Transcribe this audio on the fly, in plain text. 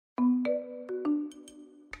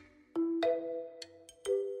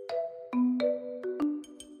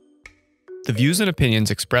The views and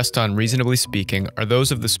opinions expressed on Reasonably Speaking are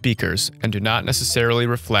those of the speakers and do not necessarily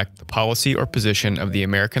reflect the policy or position of the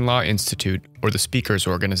American Law Institute or the speakers'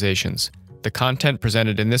 organizations. The content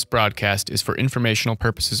presented in this broadcast is for informational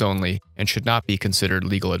purposes only and should not be considered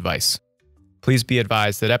legal advice. Please be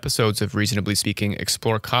advised that episodes of Reasonably Speaking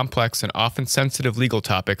explore complex and often sensitive legal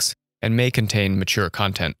topics and may contain mature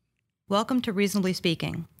content. Welcome to Reasonably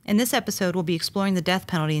Speaking. In this episode, we'll be exploring the death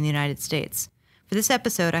penalty in the United States. For this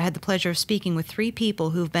episode, I had the pleasure of speaking with three people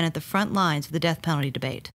who have been at the front lines of the death penalty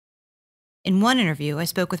debate. In one interview, I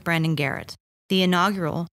spoke with Brandon Garrett, the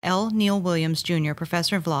inaugural L. Neil Williams, Jr.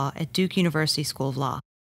 Professor of Law at Duke University School of Law.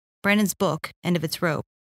 Brandon's book, End of Its Rope,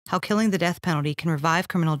 How Killing the Death Penalty Can Revive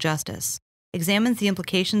Criminal Justice, examines the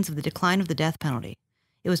implications of the decline of the death penalty.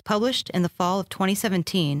 It was published in the fall of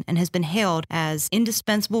 2017 and has been hailed as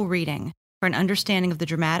indispensable reading for an understanding of the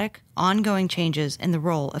dramatic, ongoing changes in the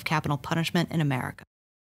role of capital punishment in America.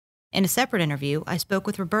 In a separate interview, I spoke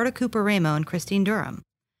with Roberta Cooper Ramo and Christine Durham.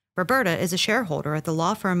 Roberta is a shareholder at the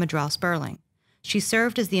law firm Modrall Sperling. She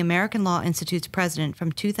served as the American Law Institute's president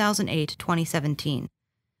from 2008 to 2017.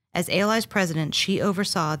 As ALI's president, she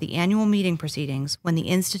oversaw the annual meeting proceedings when the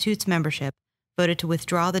Institute's membership voted to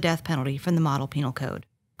withdraw the death penalty from the Model Penal Code.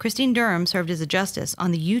 Christine Durham served as a justice on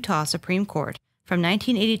the Utah Supreme Court from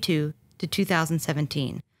 1982 to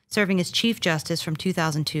 2017, serving as Chief Justice from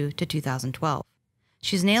 2002 to 2012.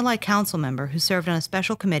 She's an ALI council member who served on a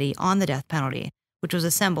special committee on the death penalty, which was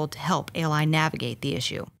assembled to help ALI navigate the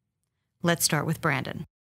issue. Let's start with Brandon.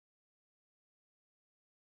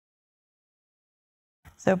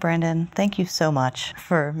 So Brandon, thank you so much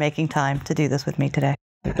for making time to do this with me today.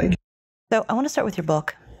 Thank you. So I want to start with your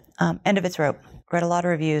book, End of Its Rope. Read a lot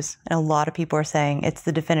of reviews, and a lot of people are saying it's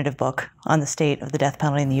the definitive book on the state of the death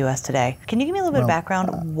penalty in the U.S. today. Can you give me a little bit of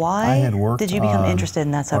background? Why did you become interested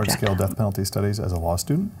in that subject? Large-scale death penalty studies as a law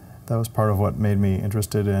student. That was part of what made me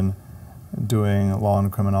interested in doing law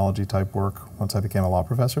and criminology type work once I became a law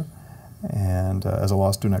professor. And as a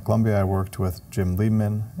law student at Columbia, I worked with Jim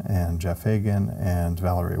Liebman and Jeff Hagan and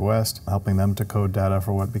Valerie West, helping them to code data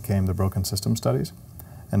for what became the broken system studies.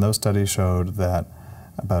 And those studies showed that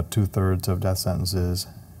about 2/3 of death sentences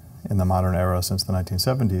in the modern era since the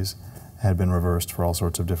 1970s had been reversed for all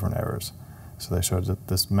sorts of different errors. So they showed that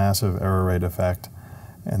this massive error rate effect,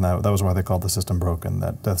 and that was why they called the system broken,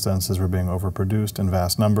 that death sentences were being overproduced in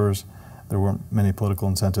vast numbers. There weren't many political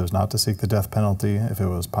incentives not to seek the death penalty if it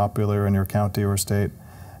was popular in your county or state,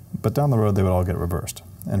 but down the road they would all get reversed,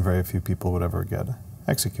 and very few people would ever get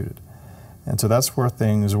executed. And so that's where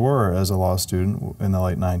things were as a law student in the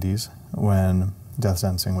late 90s when death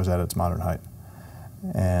sentencing was at its modern height.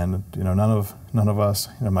 And none of us,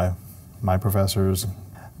 my professors,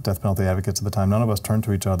 death penalty advocates at the time, none of us turned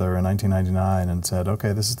to each other in 1999 and said,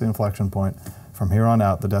 okay, this is the inflection point. From here on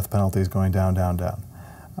out, the death penalty is going down, down, down.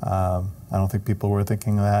 I don't think people were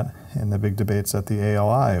thinking that in the big debates at the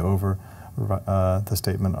ALI over the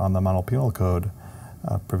statement on the Model Penal Code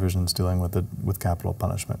provisions dealing with capital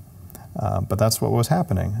punishment. But that's what was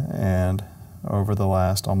happening, and over the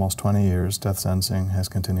last almost 20 years, death sentencing has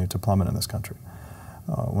continued to plummet in this country.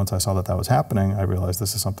 Once I saw that was happening, I realized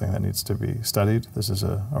this is something that needs to be studied. This is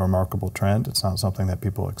a remarkable trend. It's not something that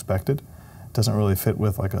people expected. It doesn't really fit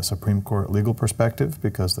with like a Supreme Court legal perspective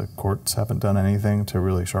because the courts haven't done anything to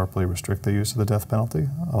really sharply restrict the use of the death penalty,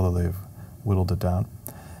 although they've whittled it down.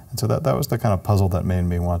 And so that was the kind of puzzle that made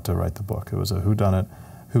me want to write the book. It was a whodunit,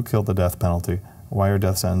 who killed the death penalty, why are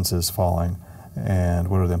death sentences falling, and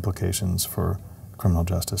what are the implications for criminal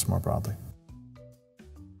justice more broadly.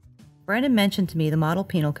 Brandon mentioned to me the Model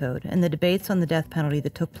Penal Code and the debates on the death penalty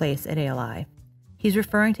that took place at ALI. He's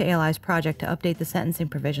referring to ALI's project to update the sentencing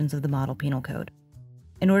provisions of the Model Penal Code.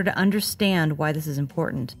 In order to understand why this is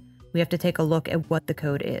important, we have to take a look at what the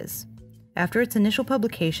code is. After its initial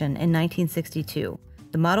publication in 1962,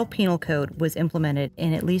 the Model Penal Code was implemented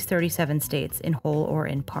in at least 37 states in whole or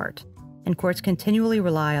in part, and courts continually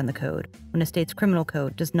rely on the code when a state's criminal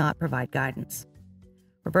code does not provide guidance.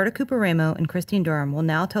 Roberta Cooper Ramo and Christine Durham will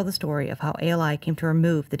now tell the story of how ALI came to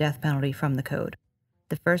remove the death penalty from the code.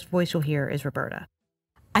 The first voice you'll hear is Roberta.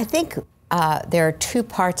 I think there are two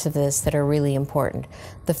parts of this that are really important.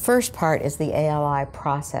 The first part is the ALI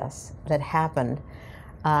process that happened,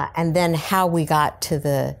 and then how we got to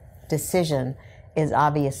the decision is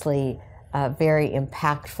obviously very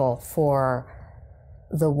impactful for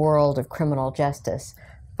the world of criminal justice.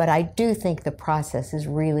 But I do think the process is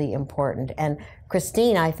really important. And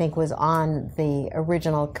Christine, I think, was on the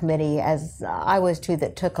original committee, as I was too,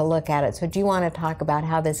 that took a look at it. So do you want to talk about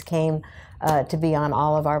how this came to be on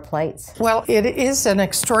all of our plates. Well, it is an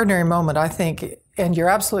extraordinary moment, I think, and you're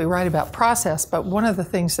absolutely right about process, but one of the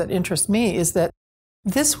things that interests me is that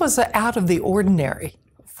this was out of the ordinary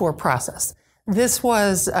for process. This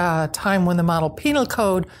was a time when the Model Penal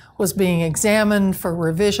Code was being examined for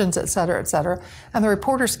revisions, et cetera, and the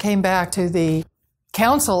reporters came back to the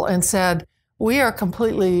council and said, we are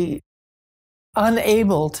completely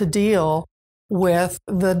unable to deal with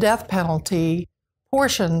the death penalty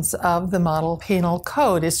portions of the Model Penal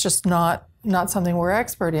Code. It's just not something we're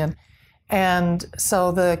expert in. And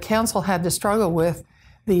so the council had to struggle with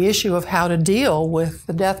the issue of how to deal with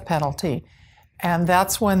the death penalty. And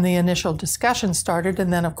that's when the initial discussion started.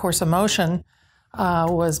 And then, of course, a motion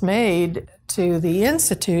was made to the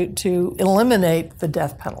Institute to eliminate the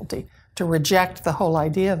death penalty, to reject the whole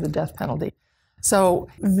idea of the death penalty. So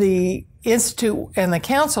the Institute and the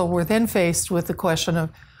council were then faced with the question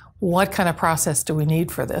of what kind of process do we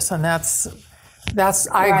need for this? And that's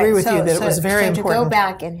I agree with you that it was very important. To go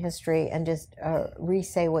back in history and just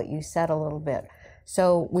re-say what you said a little bit.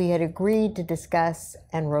 So we had agreed to discuss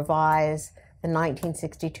and revise the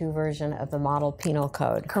 1962 version of the Model Penal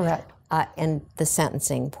Code. Correct. In the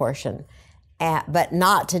sentencing portion, but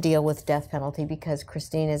not to deal with death penalty because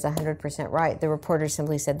Christine is 100% right. The reporter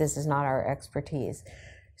simply said this is not our expertise.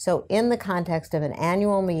 So in the context of an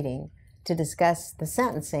annual meeting to discuss the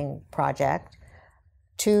sentencing project,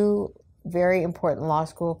 two very important law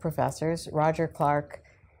school professors, Roger Clark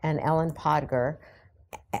and Ellen Podger,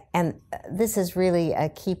 and this is really a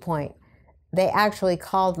key point, they actually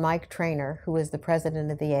called Mike Traynor, who was the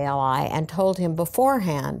president of the ALI, and told him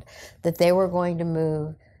beforehand that they were going to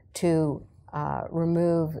move to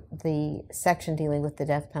remove the section dealing with the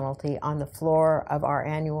death penalty on the floor of our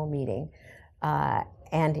annual meeting.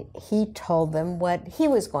 And he told them what he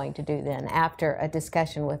was going to do then after a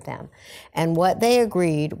discussion with them. And what they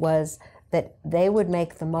agreed was that they would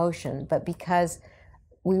make the motion, but because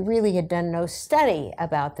we really had done no study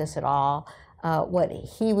about this at all, what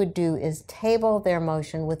he would do is table their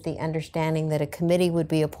motion with the understanding that a committee would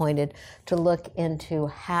be appointed to look into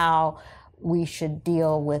how we should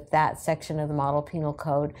deal with that section of the Model Penal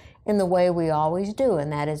Code in the way we always do,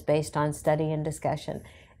 and that is based on study and discussion.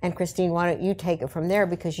 And Christine, why don't you take it from there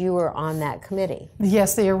because you were on that committee?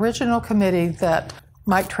 Yes, the original committee that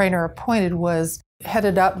Mike Traynor appointed was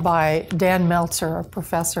headed up by Dan Meltzer, a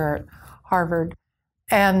professor at Harvard.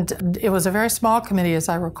 And it was a very small committee, as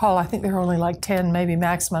I recall. I think there were only like 10, maybe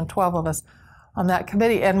maximum 12 of us on that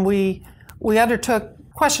committee. And we undertook,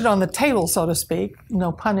 question on the table, so to speak,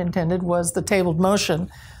 no pun intended, was the tabled motion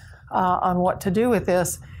on what to do with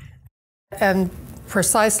this. And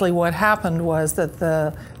precisely what happened was that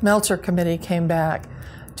the Meltzer committee came back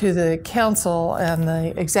to the council and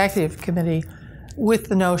the executive committee with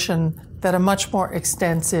the notion that a much more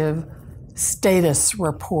extensive status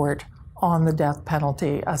report on the death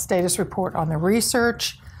penalty, a status report on the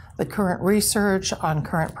research, the current research, on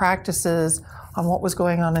current practices, on what was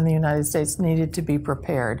going on in the United States needed to be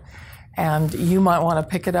prepared. And you might want to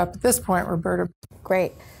pick it up at this point, Roberta.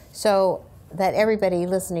 Great. So that everybody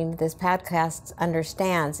listening to this podcast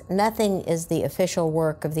understands, nothing is the official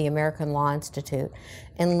work of the American Law Institute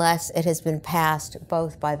unless it has been passed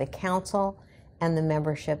both by the council and the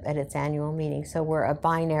membership at its annual meeting. So we're a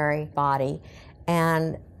binary body,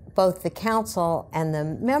 and both the council and the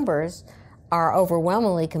members are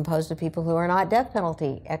overwhelmingly composed of people who are not death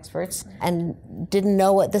penalty experts and didn't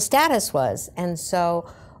know what the status was. And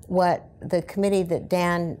so what the committee that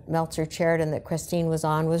Dan Meltzer chaired and that Christine was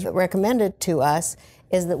on was recommended to us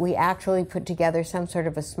is that we actually put together some sort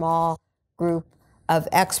of a small group of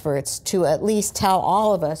experts to at least tell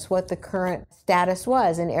all of us what the current status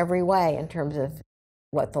was in every way in terms of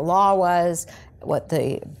what the law was, what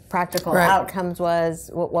the practical outcomes was,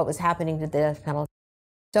 what was happening to the death penalty.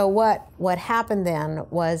 So what happened then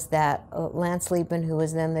was that Lance Liebman, who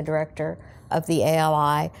was then the director of the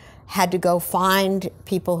ALI, had to go find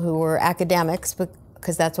people who were academics,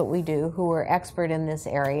 because that's what we do, who were expert in this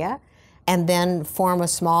area, and then form a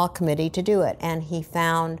small committee to do it. And he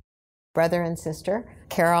found brother and sister,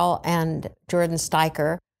 Carol and Jordan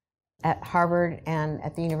Steicher, at Harvard and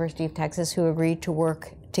at the University of Texas, who agreed to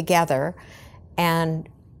work together and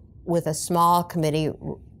with a small committee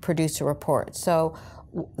produce a report. So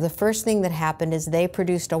the first thing that happened is they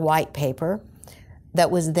produced a white paper that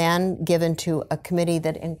was then given to a committee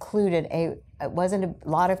that included it wasn't a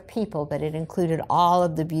lot of people, but it included all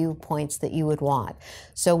of the viewpoints that you would want.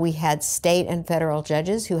 So we had state and federal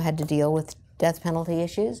judges who had to deal with death penalty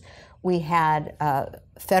issues. We had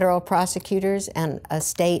federal prosecutors and a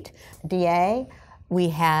state DA. We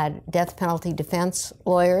had death penalty defense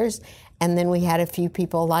lawyers, And then we had a few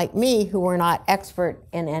people like me who were not expert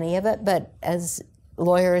in any of it, but as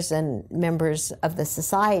lawyers and members of the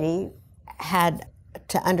society had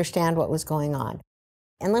to understand what was going on.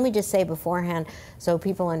 And let me just say beforehand, so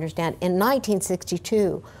people understand, in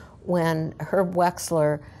 1962, when Herb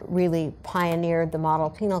Wexler really pioneered the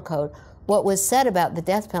Model Penal Code, what was said about the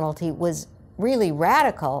death penalty was really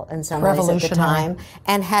radical in some ways at the time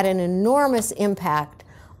and had an enormous impact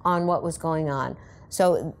on what was going on.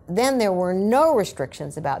 So then there were no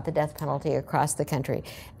restrictions about the death penalty across the country.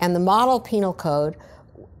 And the Model Penal Code,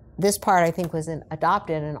 this part I think was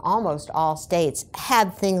adopted in almost all states,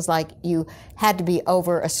 had things like you had to be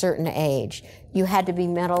over a certain age, you had to be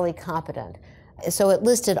mentally competent. So it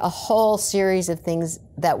listed a whole series of things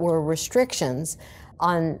that were restrictions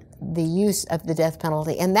on the use of the death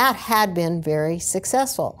penalty, and that had been very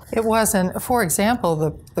successful. It wasn't, for example,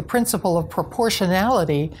 the principle of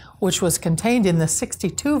proportionality, which was contained in the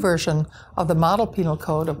 62 version of the Model Penal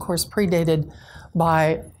Code, of course predated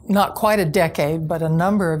by not quite a decade, but a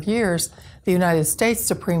number of years, the United States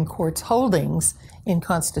Supreme Court's holdings in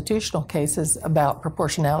constitutional cases about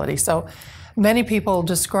proportionality. So many people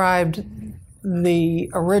described the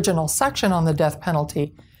original section on the death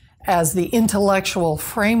penalty as the intellectual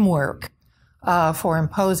framework for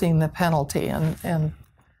imposing the penalty. And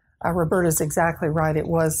Roberta's exactly right. It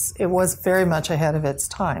was very much ahead of its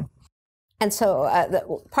time. And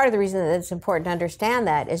so part of the reason that it's important to understand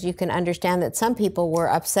that is you can understand that some people were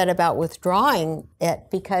upset about withdrawing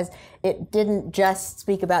it because it didn't just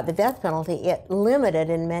speak about the death penalty. It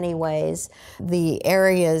limited in many ways the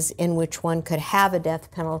areas in which one could have a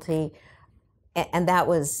death penalty. And that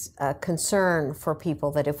was a concern for people,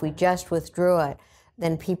 that if we just withdrew it,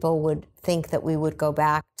 then people would think that we would go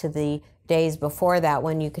back to the days before that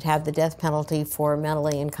when you could have the death penalty for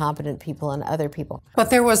mentally incompetent people and other people. But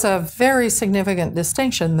there was a very significant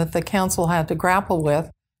distinction that the council had to grapple with,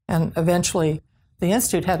 and eventually the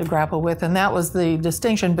Institute had to grapple with, and that was the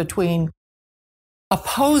distinction between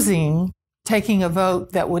opposing taking a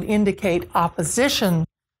vote that would indicate opposition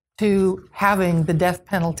to having the death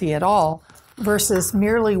penalty at all versus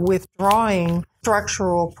merely withdrawing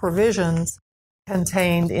structural provisions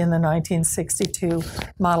contained in the 1962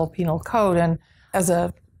 Model Penal Code. And as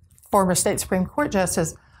a former state Supreme Court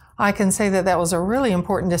justice, I can say that that was a really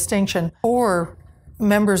important distinction for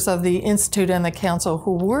members of the Institute and the Council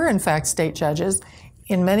who were in fact state judges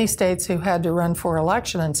in many states who had to run for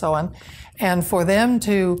election and so on, and for them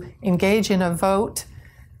to engage in a vote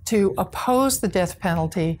to oppose the death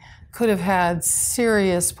penalty could have had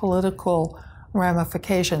serious political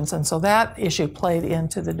ramifications, and so that issue played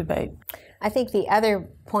into the debate. I think the other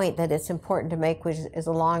point that it's important to make, which is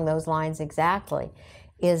along those lines exactly,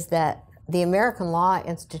 is that the American Law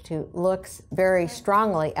Institute looks very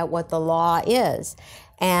strongly at what the law is.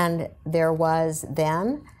 And there was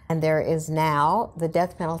then, and there is now, the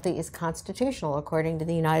death penalty is constitutional according to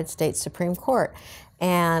the United States Supreme Court.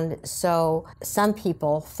 And so some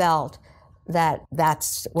people felt that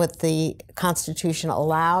that's what the Constitution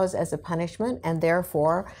allows as a punishment, and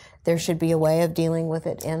therefore there should be a way of dealing with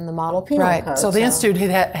it in the Model Penal Code. Right. So the Institute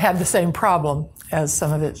had the same problem as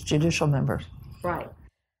some of its judicial members. Right.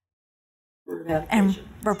 And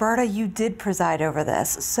Roberta, you did preside over this.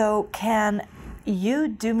 So can you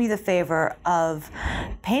do me the favor of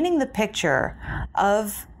painting the picture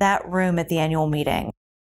of that room at the annual meeting?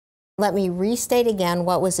 Let me restate again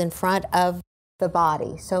what was in front of the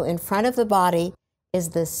body. So in front of the body is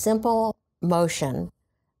the simple motion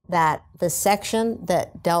that the section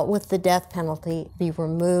that dealt with the death penalty be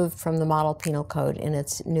removed from the Model Penal Code in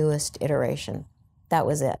its newest iteration. That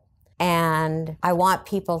was it. And I want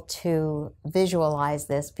people to visualize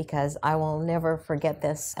this because I will never forget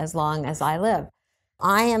this as long as I live.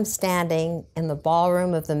 I am standing in the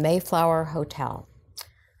ballroom of the Mayflower Hotel.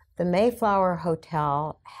 The Mayflower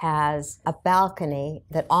Hotel has a balcony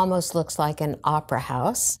that almost looks like an opera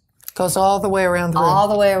house. Goes all the way around the room. All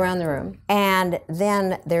the way around the room. And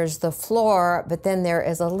then there's the floor, but then there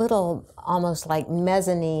is a little, almost like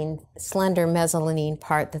mezzanine, slender mezzanine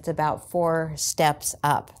part that's about 4 steps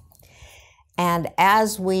up. And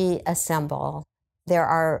as we assemble, there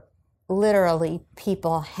are literally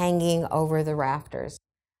people hanging over the rafters.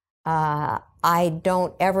 I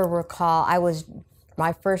don't ever recall,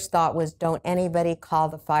 my first thought was, don't anybody call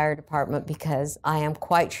the fire department, because I am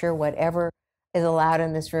quite sure whatever is allowed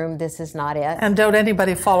in this room, this is not it. And don't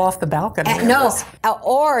anybody fall off the balcony. No,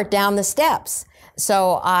 or down the steps.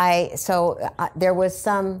 So there was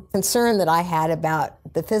some concern that I had about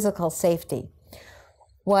the physical safety.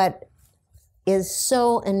 What is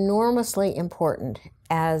so enormously important,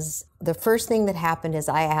 as the first thing that happened is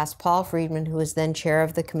I asked Paul Friedman, who was then chair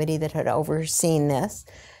of the committee that had overseen this,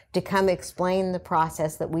 to come explain the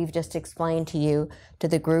process that we've just explained to you to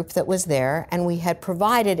the group that was there. And we had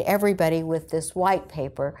provided everybody with this white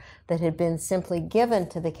paper that had been simply given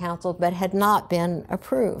to the council but had not been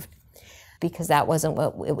approved, because that wasn't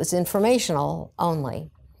what it was, informational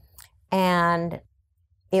only. And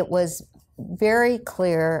it was very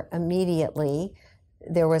clear immediately.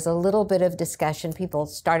 There was a little bit of discussion. People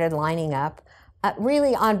started lining up,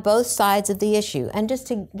 really on both sides of the issue. And just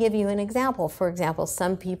to give you an example, for example,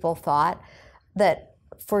 some people thought that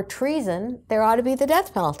for treason, there ought to be the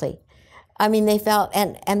death penalty. I mean, they felt,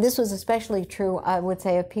 and this was especially true, I would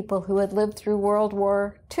say, of people who had lived through World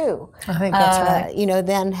War II. I think that's right. You know,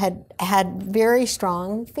 then had very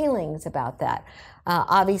strong feelings about that.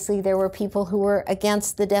 Obviously, there were people who were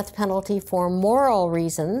against the death penalty for moral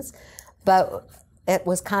reasons, but it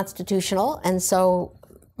was constitutional, and so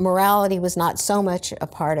morality was not so much a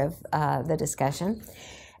part of the discussion.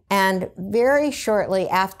 And very shortly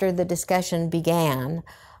after the discussion began,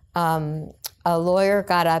 a lawyer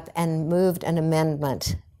got up and moved an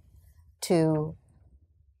amendment to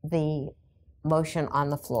the motion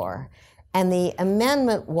on the floor. And the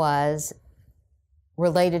amendment was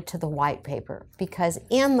related to the white paper, because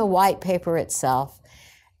in the white paper itself,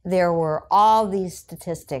 there were all these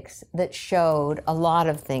statistics that showed a lot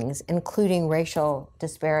of things, including racial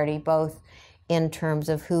disparity, both in terms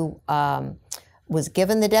of who was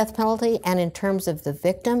given the death penalty and in terms of the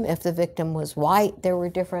victim. If the victim was white, there were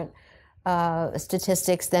different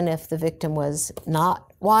statistics than if the victim was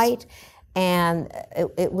not white. And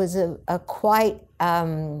it was a quite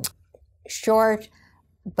short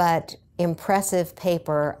but impressive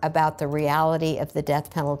paper about the reality of the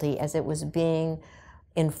death penalty as it was being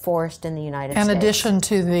enforced in the United States. In addition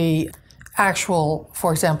to the actual,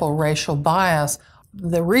 for example, racial bias,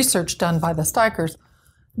 the research done by the Stikers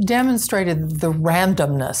demonstrated the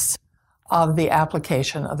randomness of the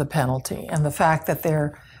application of the penalty and the fact that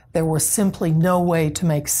there was simply no way to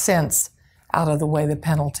make sense out of the way the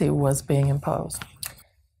penalty was being imposed.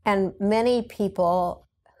 And many people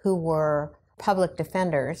who were public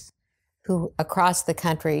defenders who across the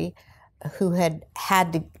country who had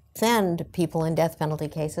to defend people in death penalty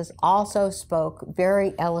cases also spoke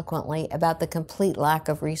very eloquently about the complete lack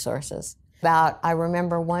of resources. I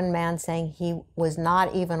remember one man saying he was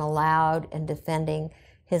not even allowed in defending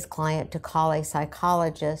his client to call a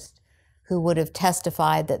psychologist who would have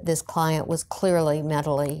testified that this client was clearly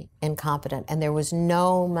mentally incompetent, and there was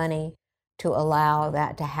no money to allow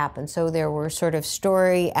that to happen. So there were sort of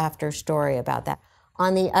story after story about that.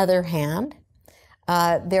 On the other hand,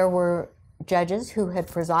 there were judges who had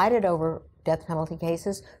presided over death penalty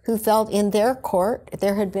cases who felt in their court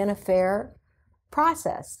there had been a fair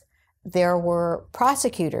process. There were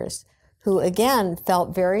prosecutors who, again,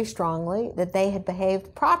 felt very strongly that they had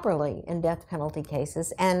behaved properly in death penalty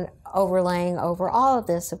cases. And overlaying over all of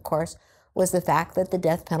this, of course, was the fact that the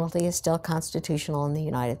death penalty is still constitutional in the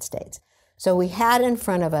United States. So we had in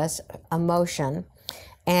front of us a motion,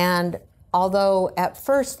 and although at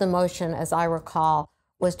first the motion, as I recall,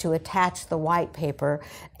 was to attach the white paper,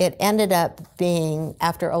 it ended up being,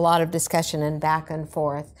 after a lot of discussion and back and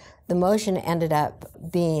forth, the motion ended up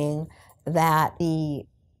being that the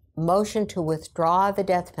motion to withdraw the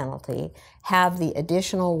death penalty have the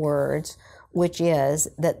additional words, which is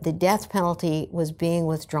that the death penalty was being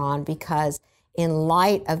withdrawn because in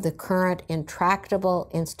light of the current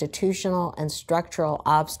intractable institutional and structural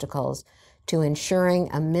obstacles to ensuring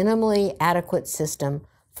a minimally adequate system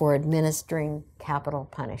for administering capital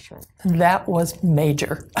punishment. That was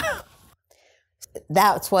major.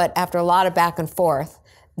 That's what, after a lot of back and forth,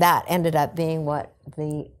 that ended up being what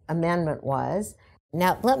the amendment was.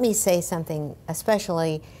 Now, let me say something,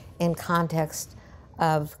 especially in context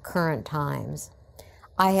of current times.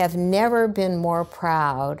 I have never been more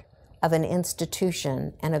proud of an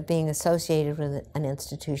institution and of being associated with an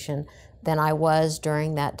institution than I was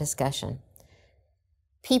during that discussion.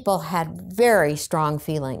 People had very strong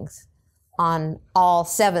feelings on all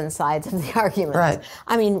 7 sides of the argument. Right.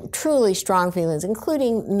 I mean, truly strong feelings,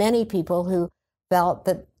 including many people who felt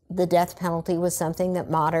that the death penalty was something that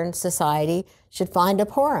modern society should find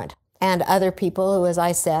abhorrent. And other people who, as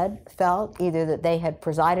I said, felt either that they had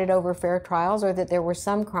presided over fair trials or that there were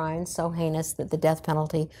some crimes so heinous that the death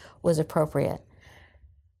penalty was appropriate.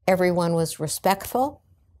 Everyone was respectful.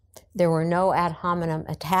 There were no ad hominem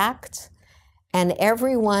attacks. And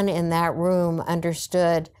everyone in that room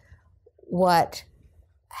understood what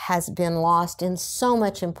has been lost in so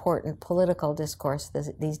much important political discourse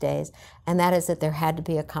these days, and that is that there had to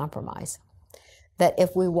be a compromise. That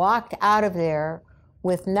if we walked out of there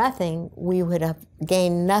with nothing, we would have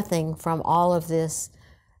gained nothing from all of this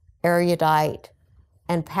erudite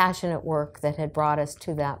and passionate work that had brought us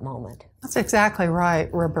to that moment. That's exactly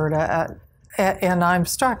right, Roberta. And I'm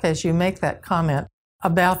struck as you make that comment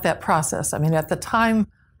about that process. I mean, at the time,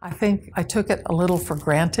 I think I took it a little for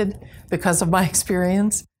granted because of my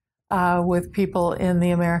experience with people in the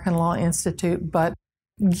American Law Institute. But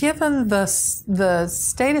given the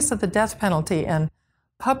status of the death penalty and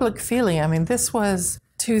public feeling, I mean, this was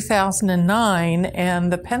 2009,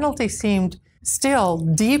 and the penalty seemed still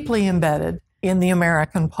deeply embedded in the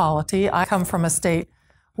American polity. I come from a state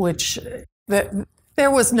which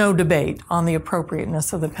there was no debate on the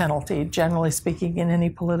appropriateness of the penalty, generally speaking, in any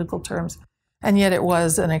political terms. And yet it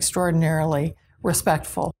was an extraordinarily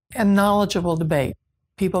respectful and knowledgeable debate.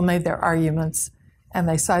 People made their arguments and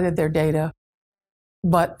they cited their data,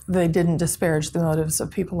 but they didn't disparage the motives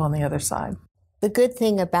of people on the other side. The good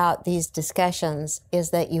thing about these discussions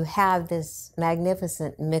is that you have this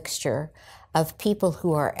magnificent mixture of people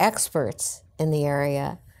who are experts in the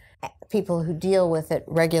area, people who deal with it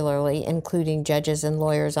regularly, including judges and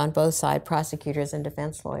lawyers on both sides, prosecutors and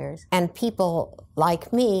defense lawyers, and people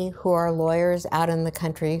like me who are lawyers out in the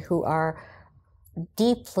country who are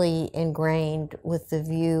deeply ingrained with the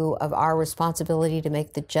view of our responsibility to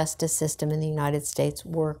make the justice system in the United States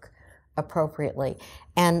work appropriately.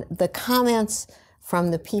 And the comments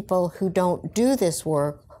from the people who don't do this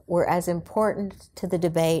work were as important to the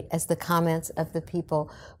debate as the comments of the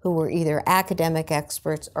people who were either academic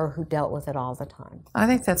experts or who dealt with it all the time. I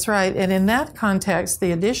think that's right. And in that context,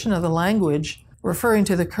 the addition of the language referring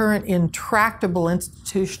to the current intractable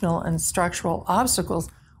institutional and structural obstacles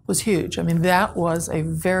was huge. I mean, that was a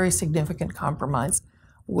very significant compromise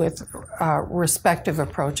with respective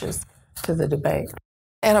approaches to the debate.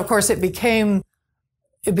 And of course, it became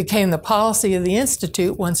the policy of the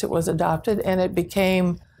Institute once it was adopted, and it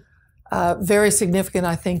became very significant,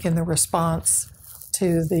 I think, in the response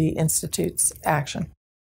to the Institute's action.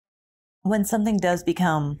 When something does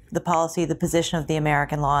become the policy, the position of the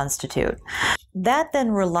American Law Institute, that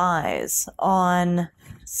then relies on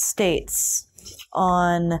states,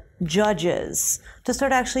 on judges to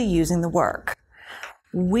start actually using the work.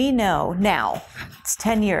 We know now, it's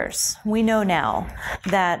 10 years, we know now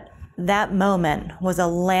that that moment was a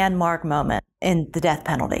landmark moment in the death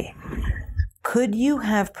penalty. Could you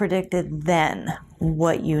have predicted then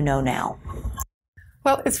what you know now?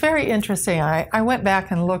 Well, it's very interesting. I went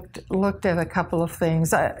back and looked at a couple of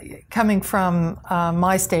things. Coming from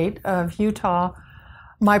my state of Utah,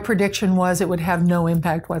 my prediction was it would have no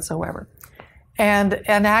impact whatsoever. And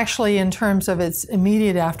actually, in terms of its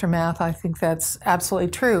immediate aftermath, I think that's absolutely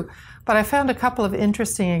true. But I found a couple of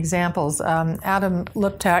interesting examples. Adam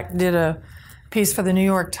Liptak did a piece for the New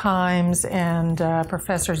York Times, and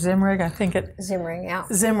Professor Zimring, I think it... Zimring, yeah.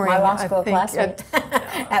 Zimring, my law school classmate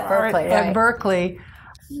at Berkeley, right. At Berkeley,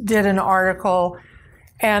 did an article,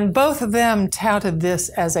 and both of them touted this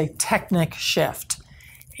as a technic shift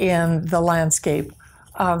in the landscape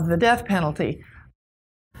of the death penalty.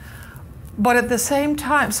 But at the same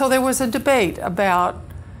time, so there was a debate about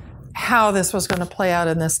how this was going to play out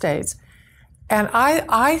in the States. And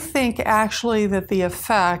I think actually that the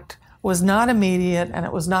effect was not immediate and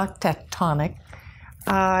it was not tectonic.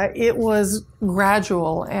 It was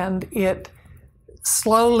gradual, and it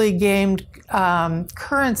slowly gained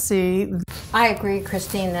currency. I agree,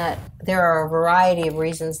 Christine, that there are a variety of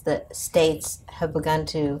reasons that states have begun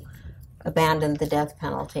to abandon the death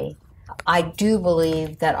penalty. I do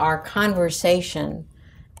believe that our conversation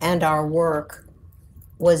and our work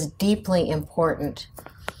was deeply important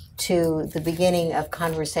to the beginning of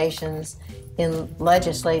conversations in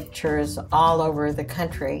legislatures all over the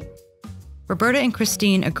country. Roberta and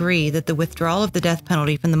Christine agree that the withdrawal of the death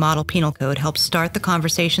penalty from the Model Penal Code helped start the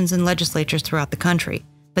conversations in legislatures throughout the country,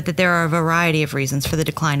 but that there are a variety of reasons for the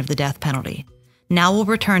decline of the death penalty. Now we'll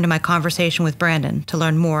return to my conversation with Brandon to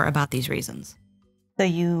learn more about these reasons. So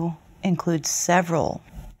you include several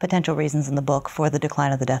potential reasons in the book for the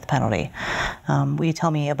decline of the death penalty. Will you tell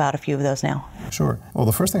me about a few of those now? Sure. Well,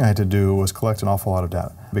 the first thing I had to do was collect an awful lot of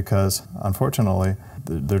data because, unfortunately,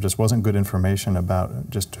 there just wasn't good information about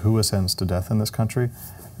just who was sentenced to death in this country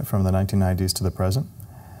from the 1990s to the present.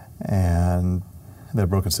 And the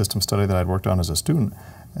Broken System study that I'd worked on as a student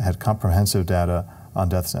had comprehensive data on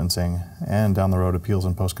death sentencing and down the road appeals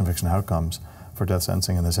and post-conviction outcomes for death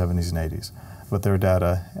sentencing in the 70s and 80s. But their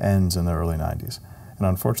data ends in the early 90s. And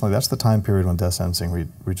unfortunately, that's the time period when death sentencing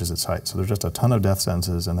reaches its height. So there's just a ton of death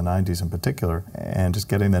sentences in the 90s in particular, and just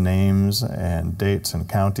getting the names and dates and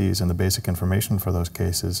counties and the basic information for those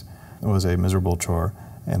cases was a miserable chore.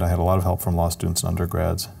 And I had a lot of help from law students and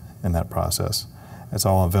undergrads in that process. It's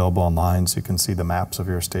all available online, so you can see the maps of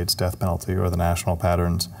your state's death penalty or the national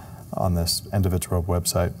patterns on this end of its rope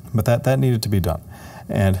website. But that needed to be done.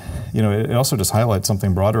 And it also just highlights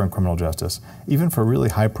something broader in criminal justice. Even for really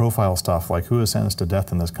high-profile stuff like who is sentenced to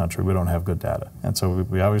death in this country, we don't have good data. And so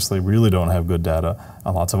we obviously really don't have good data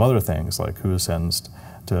on lots of other things, like who is sentenced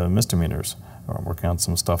to misdemeanors. Or I'm working on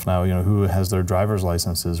some stuff now, who has their driver's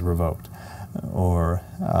licenses revoked, or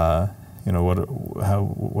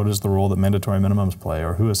what is the role that mandatory minimums play,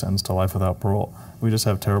 or who is sentenced to life without parole. We just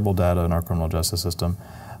have terrible data in our criminal justice system.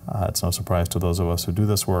 It's no surprise to those of us who do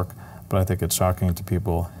this work, but I think it's shocking to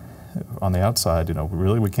people on the outside.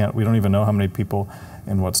 Really, we don't even know how many people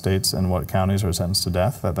in what states and what counties are sentenced to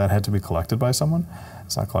death. That had to be collected by someone.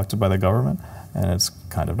 It's not collected by the government, and it's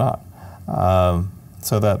kind of not.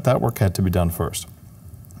 So that work had to be done first.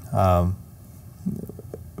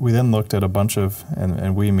 We then looked at a bunch of,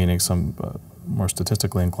 and we meaning some more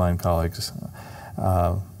statistically inclined colleagues,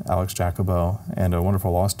 Alex Jacobo and a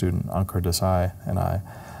wonderful law student, Ankur Desai, and I,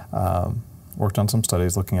 worked on some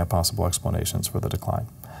studies looking at possible explanations for the decline.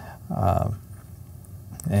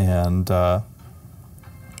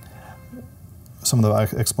 Some of the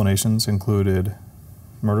explanations included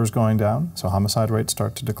murders going down, so homicide rates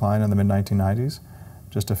start to decline in the mid-1990s,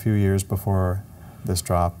 just a few years before this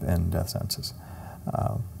drop in death sentences.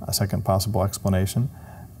 A second possible explanation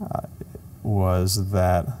was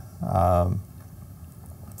that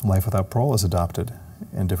life without parole is adopted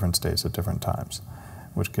in different states at different times,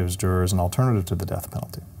 which gives jurors an alternative to the death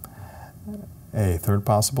penalty. A third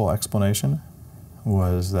possible explanation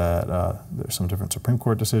was that there's some different Supreme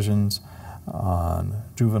Court decisions on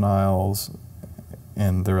juveniles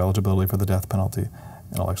and their eligibility for the death penalty,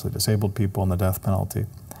 intellectually disabled people and the death penalty.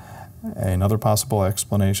 Another possible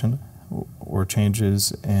explanation were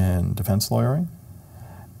changes in defense lawyering.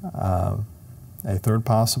 A third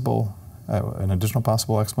possible, an additional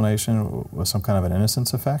possible explanation was some kind of an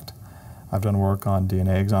innocence effect. I've done work on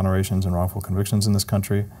DNA exonerations and wrongful convictions in this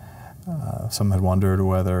country. Some had wondered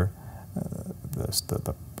whether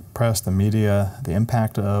the press, the media, the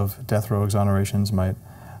impact of death row exonerations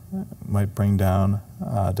might bring down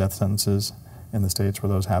death sentences in the states where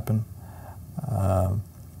those happen.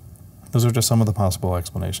 Those are just some of the possible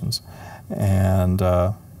explanations. And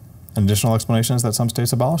an additional explanation is that some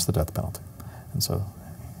states abolished the death penalty. And so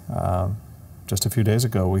just a few days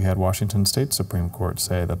ago, we had Washington State Supreme Court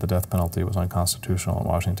say that the death penalty was unconstitutional in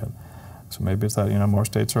Washington. So maybe it's that more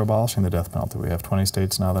states are abolishing the death penalty. We have 20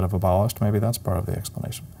 states now that have abolished. Maybe that's part of the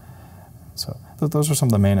explanation. So those are some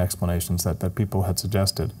of the main explanations that people had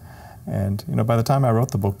suggested. And by the time I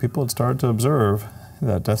wrote the book, people had started to observe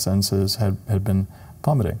that death sentences had been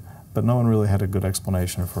plummeting, but no one really had a good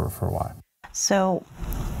explanation for why. So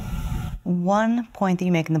one point that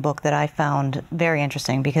you make in the book that I found very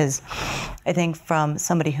interesting, because I think from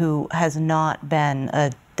somebody who has not been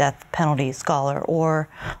a death penalty scholar or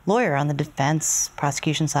lawyer on the defense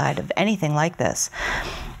prosecution side of anything like this,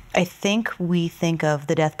 I think we think of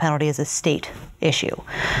the death penalty as a state issue.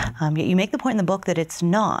 Yet you make the point in the book that it's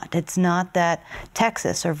not. It's not that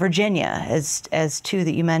Texas or Virginia, as two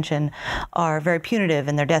that you mentioned, are very punitive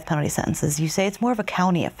in their death penalty sentences. You say it's more of a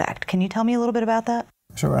county effect. Can you tell me a little bit about that?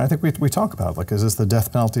 Sure. I think we talk about, like, is this the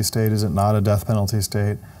death penalty state? Is it not a death penalty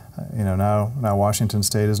state? Now Washington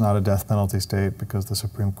State is not a death penalty state because the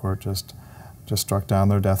Supreme Court just struck down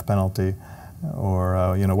their death penalty. Or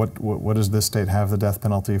what does this state have the death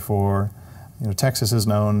penalty for? Texas is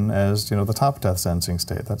known as the top death sentencing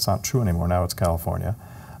state. That's not true anymore. Now it's California.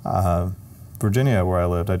 Virginia, where I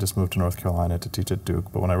lived, I just moved to North Carolina to teach at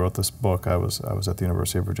Duke. But when I wrote this book, I was at the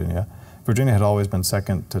University of Virginia. Virginia had always been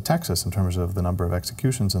second to Texas in terms of the number of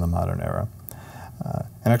executions in the modern era.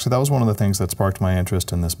 And actually, that was one of the things that sparked my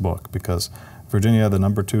interest in this book, because Virginia, the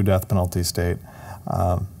 #2 death penalty state,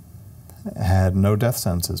 had no death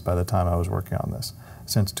sentences by the time I was working on this.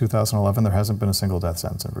 Since 2011, there hasn't been a single death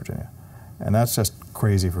sentence in Virginia. And that's just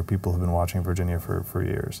crazy for people who've been watching Virginia for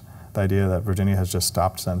years. The idea that Virginia has just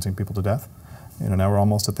stopped sentencing people to death. Now we're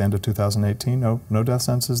almost at the end of 2018, no death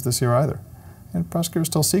sentences this year either. And prosecutors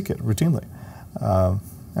still seek it routinely.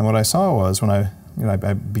 And what I saw was, when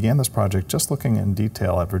I began this project just looking in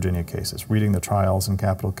detail at Virginia cases, reading the trials and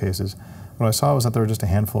capital cases, what I saw was that there were just a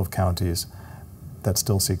handful of counties that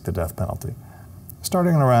still seek the death penalty,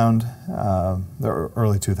 starting around the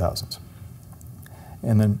early 2000s.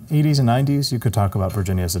 In the 80s and 90s, you could talk about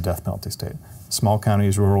Virginia as a death penalty state. Small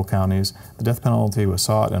counties, rural counties, the death penalty was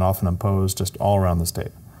sought and often imposed just all around the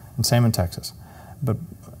state. And same in Texas. But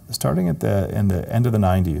starting in the end of the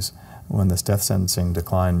 90s, when this death sentencing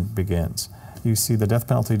decline begins, you see the death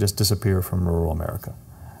penalty just disappear from rural America.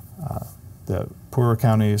 the poorer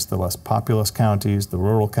counties, the less populous counties, the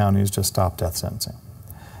rural counties just stop death sentencing.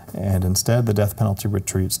 And instead, the death penalty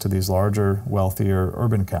retreats to these larger, wealthier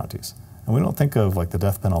urban counties. And we don't think of like the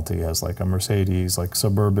death penalty as like a Mercedes, like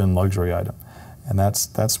suburban luxury item. And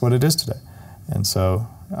that's what it is today. And so,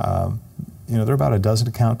 you know, there are about a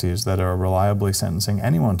dozen counties that are reliably sentencing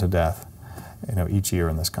anyone to death, you know, each year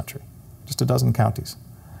in this country. Just a dozen counties.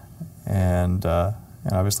 And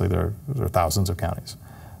obviously there are thousands of counties.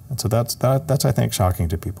 And so that's, I think, shocking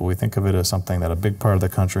to people. We think of it as something that a big part of the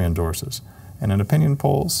country endorses. And in opinion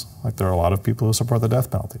polls, like, there are a lot of people who support the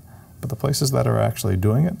death penalty. But the places that are actually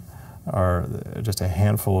doing it are just a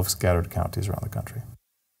handful of scattered counties around the country.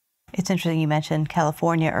 It's interesting you mentioned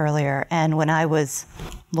California earlier, and when I was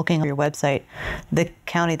looking at your website, the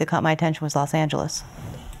county that caught my attention was Los Angeles,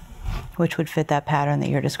 which would fit that pattern that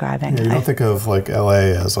you're describing. Yeah, you don't think of like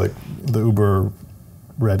LA as like the uber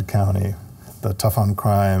red county, the tough on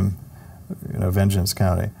crime, you know, vengeance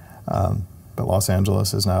county. But Los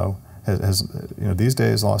Angeles is now, has, you know, these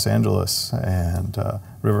days Los Angeles and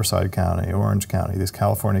Riverside County, Orange County, these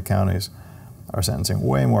California counties are sentencing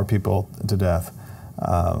way more people to death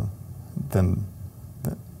than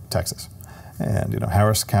Texas. And, you know,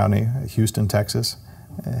 Harris County, Houston, Texas,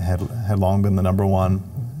 had long been the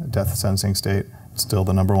 #1 death sentencing state. It's still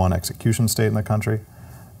the #1 execution state in the country.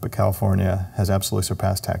 But California has absolutely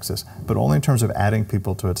surpassed Texas, but only in terms of adding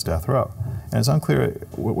people to its death row. And it's unclear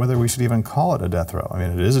whether we should even call it a death row. I mean,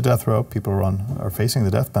 it is a death row. People are facing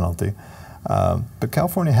the death penalty. But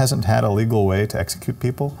California hasn't had a legal way to execute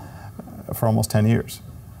people for almost 10 years.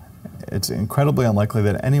 It's incredibly unlikely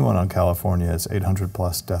that anyone on California's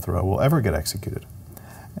 800+ death row will ever get executed.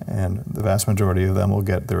 And the vast majority of them will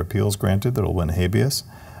get their appeals granted, that will win habeas,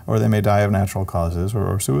 or they may die of natural causes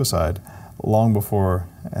or suicide long before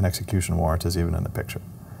an execution warrant is even in the picture.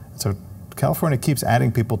 So California keeps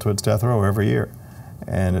adding people to its death row every year,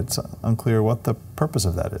 and it's unclear what the purpose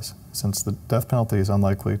of that is, since the death penalty is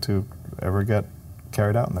unlikely to ever get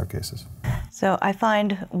carried out in their cases. So I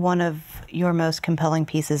find one of your most compelling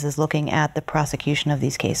pieces is looking at the prosecution of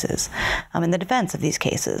these cases and the defense of these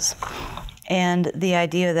cases, and the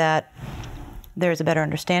idea that there's a better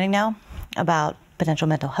understanding now about potential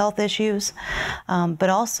mental health issues, but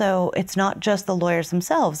also it's not just the lawyers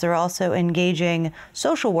themselves. They're also engaging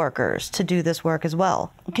social workers to do this work as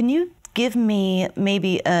well. Can you give me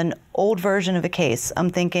maybe an old version of a case?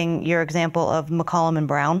 I'm thinking your example of McCollum and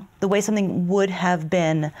Brown, the way something would have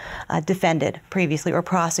been defended previously or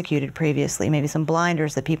prosecuted previously, maybe some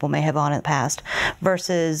blinders that people may have on in the past,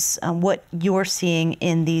 versus what you're seeing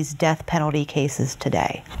in these death penalty cases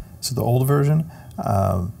today. So the old version,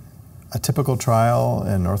 a typical trial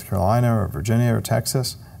in North Carolina or Virginia or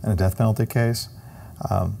Texas in a death penalty case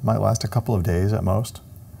might last a couple of days at most.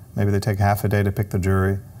 Maybe they take half a day to pick the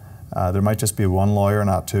jury. There might just be one lawyer,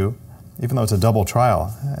 not two. Even though it's a double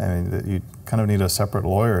trial, I mean, you kind of need a separate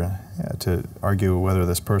lawyer to argue whether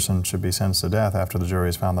this person should be sentenced to death after the jury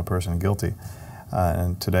has found the person guilty.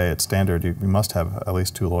 And today it's standard. You must have at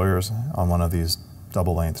least 2 lawyers on one of these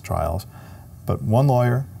double-length trials. But one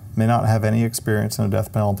lawyer may not have any experience in a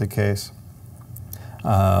death penalty case,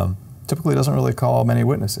 typically doesn't really call many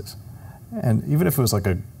witnesses. And even if it was like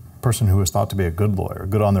a person who was thought to be a good lawyer,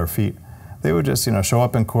 good on their feet, they would just, you know, show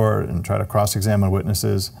up in court and try to cross-examine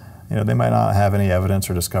witnesses. You know, they might not have any evidence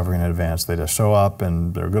or discovery in advance. They just show up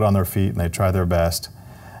and they're good on their feet and they try their best,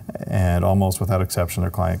 and almost without exception,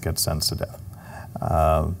 their client gets sentenced to death.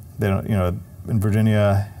 They don't, you know, in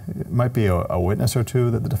Virginia, it might be a witness or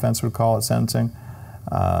two that the defense would call at sentencing.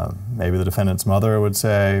 Maybe the defendant's mother would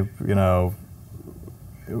say, you know,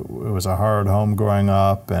 it was a hard home growing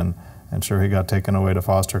up, and sure, he got taken away to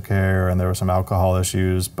foster care and there were some alcohol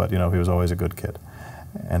issues, but, you know, he was always a good kid.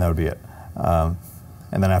 And that would be it.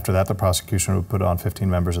 And then after that, the prosecution would put on 15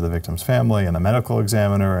 members of the victim's family and the medical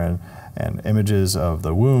examiner and images of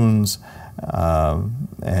the wounds,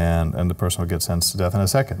 and the person would get sentenced to death in a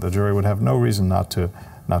second. The jury would have no reason not to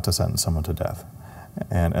sentence someone to death.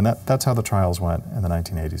 And that's how the trials went in the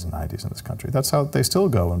 1980s and 90s in this country. That's how they still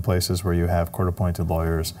go in places where you have court-appointed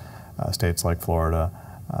lawyers, states like Florida,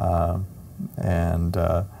 and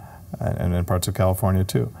in parts of California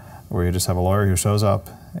too, where you just have a lawyer who shows up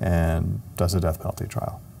and does a death penalty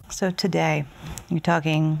trial. So today, you're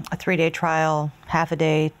talking a 3-day trial, half a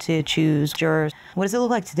day to choose jurors. What does it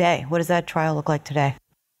look like today? What does that trial look like today?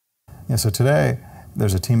 Yeah, so today,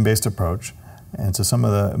 there's a team-based approach. And so some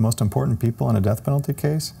of the most important people in a death penalty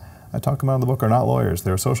case I talk about in the book are not lawyers,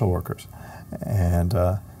 they're social workers. And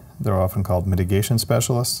they're often called mitigation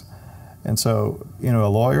specialists. And so, you know, a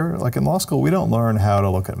lawyer, like in law school, we don't learn how to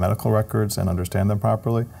look at medical records and understand them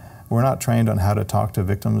properly. We're not trained on how to talk to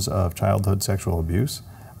victims of childhood sexual abuse.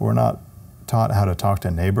 We're not taught how to talk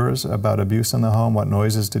to neighbors about abuse in the home. What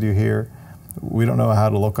noises did you hear? We don't know how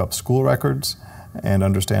to look up school records and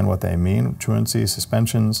understand what they mean, truancy,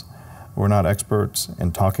 suspensions. We're not experts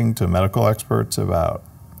in talking to medical experts about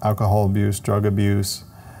alcohol abuse, drug abuse,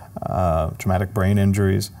 traumatic brain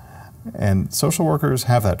injuries. And social workers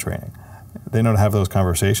have that training. They know to have those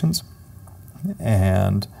conversations.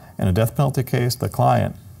 And in a death penalty case, the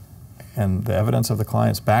client and the evidence of the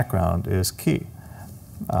client's background is key.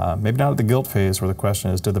 Maybe not at the guilt phase where the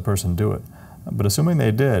question is, did the person do it? But assuming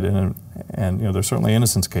they did, and you know, there's certainly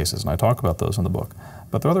innocence cases, and I talk about those in the book,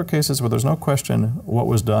 but there are other cases where there's no question what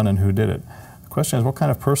was done and who did it. The question is what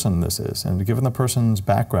kind of person this is, and given the person's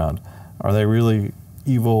background, are they really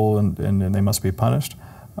evil and they must be punished,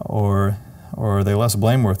 or are they less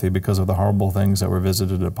blameworthy because of the horrible things that were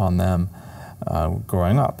visited upon them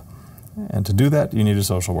growing up? And to do that, you need a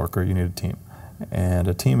social worker, you need a team. And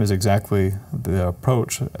a team is exactly the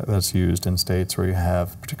approach that's used in states where you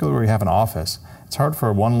have, particularly where you have an office. It's hard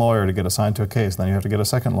for one lawyer to get assigned to a case, then you have to get a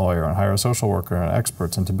second lawyer and hire a social worker and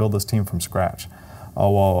experts and to build this team from scratch,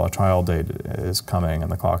 all while a trial date is coming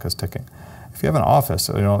and the clock is ticking. If you have an office,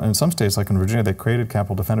 you know, in some states like in Virginia, they created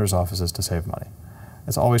capital defenders offices to save money.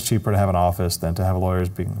 It's always cheaper to have an office than to have lawyers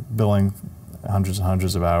billing hundreds and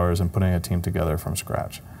hundreds of hours and putting a team together from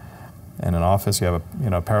scratch. In an office, you have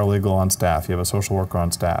a paralegal on staff, you have a social worker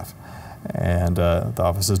on staff, and the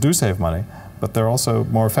offices do save money, but they're also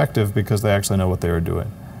more effective because they actually know what they are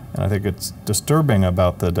doing. And I think it's disturbing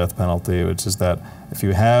about the death penalty, which is that if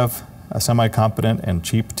you have a semi-competent and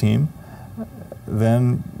cheap team,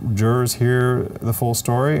 then jurors hear the full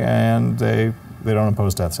story and they don't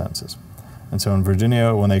impose death sentences. And so in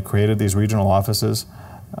Virginia, when they created these regional offices,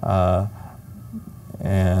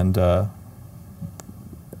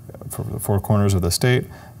 for the four corners of the state,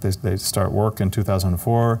 they start work in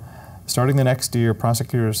 2004. Starting the next year,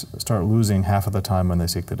 prosecutors start losing half of the time when they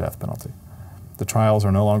seek the death penalty. The trials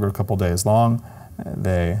are no longer a couple days long.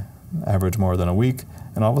 They average more than a week.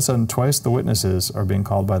 And all of a sudden, twice the witnesses are being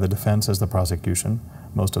called by the defense as the prosecution.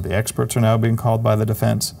 Most of the experts are now being called by the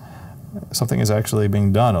defense. Something is actually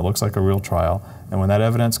being done. It looks like a real trial. And when that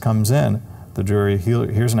evidence comes in, the jury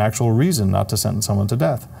hears an actual reason not to sentence someone to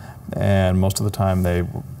death. And most of the time, they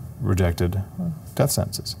rejected death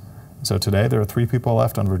sentences. So today there are 3 people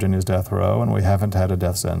left on Virginia's death row, and we haven't had a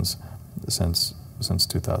death sentence since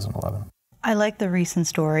 2011. I like the recent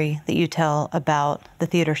story that you tell about the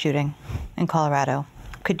theater shooting in Colorado.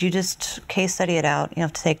 Could you just case study it out? You don't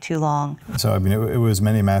have to take too long. So, I mean, it was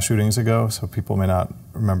many mass shootings ago, so people may not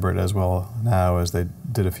remember it as well now as they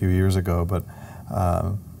did a few years ago, but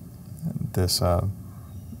this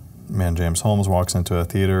man, James Holmes, walks into a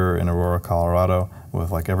theater in Aurora, Colorado, with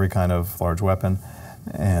like every kind of large weapon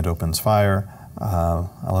and opens fire.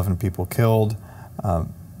 11 people killed,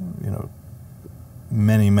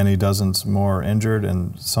 many dozens more injured,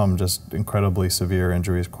 and some just incredibly severe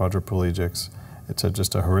injuries, quadriplegics. It's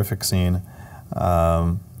just a horrific scene.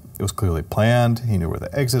 It was clearly planned. He knew where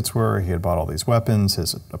the exits were. He had bought all these weapons.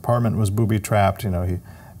 His apartment was booby-trapped. He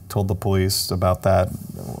told the police about that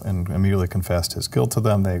and immediately confessed his guilt to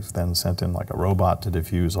them. They then sent in like a robot to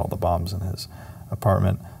defuse all the bombs in his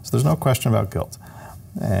apartment. So there's no question about guilt.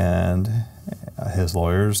 And his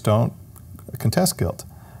lawyers don't contest guilt.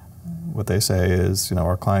 What they say is,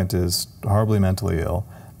 our client is horribly mentally ill.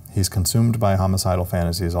 He's consumed by homicidal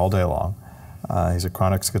fantasies all day long. He's a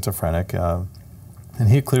chronic schizophrenic. And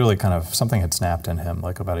he clearly something had snapped in him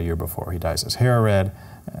like about a year before. He dyes his hair red.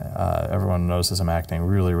 Everyone notices him acting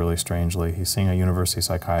really strangely. He's seeing a university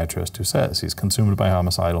psychiatrist who says he's consumed by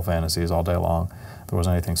homicidal fantasies all day long. There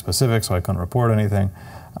wasn't anything specific, so I couldn't report anything,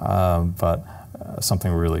 but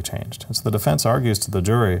something really changed. And so the defense argues to the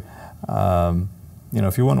jury,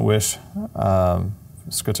 if you wouldn't wish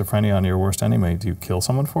schizophrenia on your worst enemy, do you kill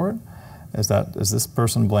someone for it? Is this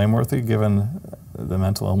person blameworthy given the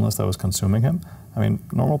mental illness that was consuming him? I mean,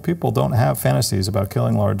 normal people don't have fantasies about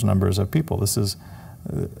killing large numbers of people. He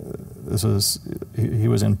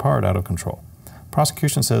was in part out of control.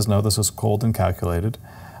 Prosecution says, no, this was cold and calculated.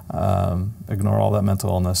 Ignore all that mental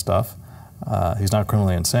illness stuff. He's not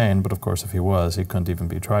criminally insane, but of course if he was, he couldn't even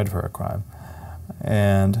be tried for a crime.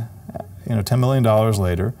 And $10 million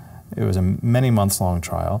later, it was a many months long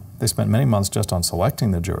trial. They spent many months just on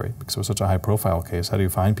selecting the jury because it was such a high profile case. How do you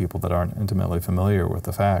find people that aren't intimately familiar with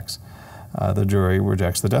the facts? The jury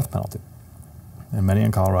rejects the death penalty. And many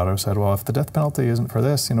in Colorado said, well, if the death penalty isn't for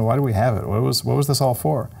this, why do we have it? What was this all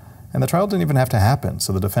for? And the trial didn't even have to happen.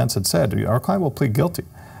 So the defense had said, our client will plead guilty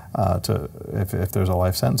if there's a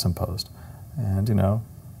life sentence imposed. And,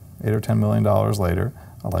 $8 or $10 million later,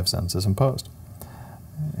 a life sentence is imposed.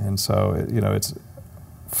 And so, you know, it's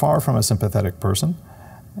far from a sympathetic person,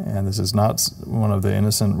 and this is not one of the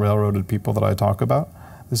innocent railroaded people that I talk about.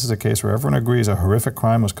 This is a case where everyone agrees a horrific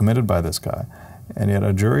crime was committed by this guy, and yet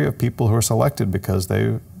a jury of people who are selected because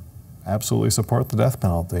they absolutely support the death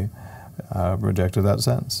penalty rejected that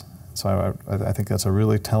sentence. So I think that's a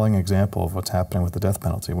really telling example of what's happening with the death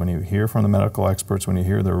penalty. When you hear from the medical experts, when you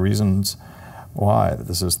hear the reasons why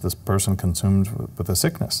this person consumed with a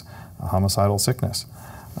sickness, a homicidal sickness,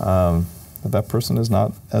 that person is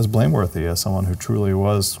not as blameworthy as someone who truly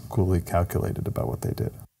was coolly calculated about what they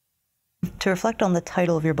did. To reflect on the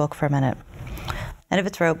title of your book for a minute, End of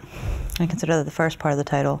its rope, I consider that the first part of the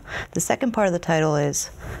title. The second part of the title is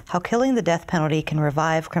How Killing the Death Penalty Can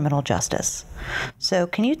Revive Criminal Justice. So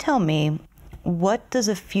can you tell me, what does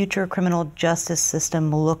a future criminal justice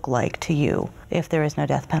system look like to you if there is no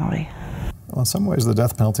death penalty? Well, in some ways, the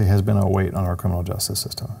death penalty has been a weight on our criminal justice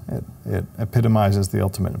system. It epitomizes the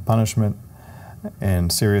ultimate punishment. In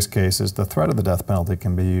serious cases, the threat of the death penalty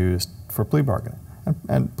can be used for plea bargaining.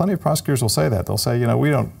 And plenty of prosecutors will say that. They'll say,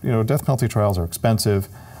 death penalty trials are expensive.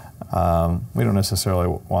 We don't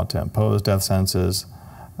necessarily want to impose death sentences.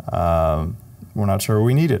 We're not sure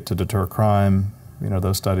we need it to deter crime.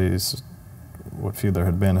 Those studies, what few there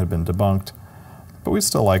had been debunked. But we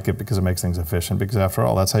still like it because it makes things efficient, because after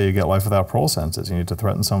all, that's how you get life without parole sentences. You need to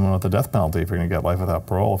threaten someone with the death penalty if you're going to get life without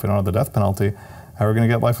parole. If you don't have the death penalty, how are we going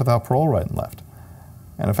to get life without parole right and left?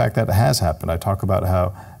 And in fact, that has happened. I talk about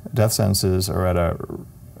how death sentences are at a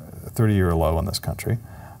 30-year low in this country.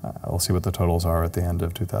 We'll see what the totals are at the end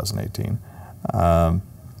of 2018.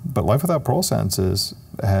 But life without parole sentences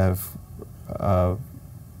are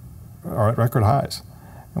at record highs.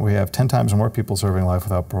 And we have 10 times more people serving life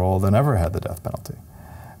without parole than ever had the death penalty.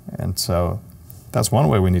 And so that's one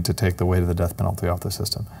way we need to take the weight of the death penalty off the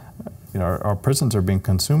system. Our prisons are being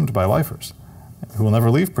consumed by lifers who will never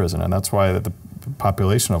leave prison, and that's why the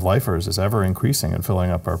population of lifers is ever increasing and filling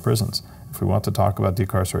up our prisons. If we want to talk about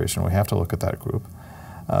decarceration, we have to look at that group.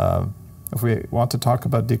 If we want to talk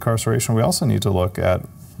about decarceration, we also need to look at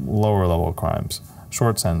lower level crimes,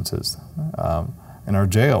 short sentences. In our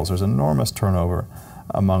jails, there's enormous turnover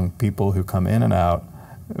among people who come in and out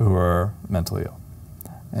who are mentally ill.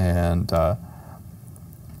 And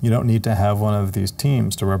you don't need to have one of these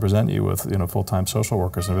teams to represent you with full-time social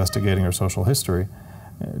workers investigating your social history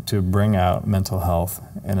to bring out mental health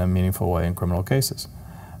in a meaningful way in criminal cases.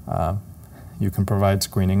 You can provide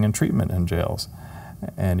screening and treatment in jails,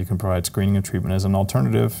 and you can provide screening and treatment as an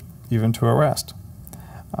alternative even to arrest.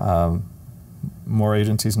 More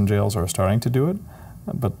agencies in jails are starting to do it,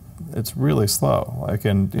 but it's really slow. Like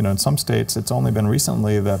in some states, it's only been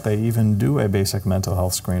recently that they even do a basic mental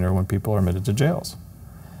health screener when people are admitted to jails.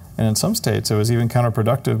 And in some states, it was even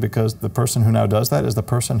counterproductive because the person who now does that is the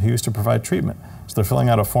person who used to provide treatment. So they're filling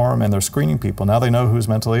out a form and they're screening people. Now they know who's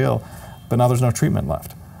mentally ill, but now there's no treatment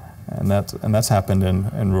left. And that's happened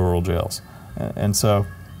in rural jails. And so,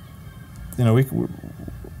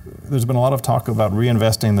 there's been a lot of talk about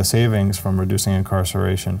reinvesting the savings from reducing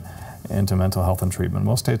incarceration into mental health and treatment.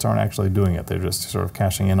 Most states aren't actually doing it. They're just sort of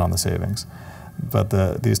cashing in on the savings.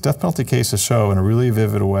 But these death penalty cases show in a really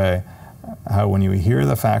vivid way how when you hear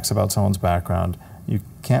the facts about someone's background, you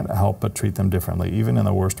can't help but treat them differently, even in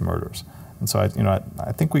the worst murders. And so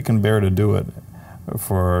I think we can bear to do it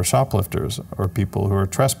for shoplifters or people who are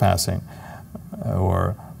trespassing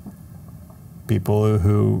or people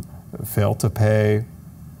who fail to pay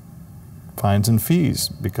fines and fees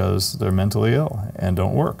because they're mentally ill and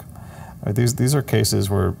don't work. Right? These are cases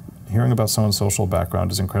where hearing about someone's social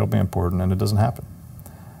background is incredibly important, and it doesn't happen.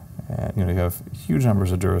 And you have huge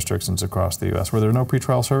numbers of jurisdictions across the U.S. where there are no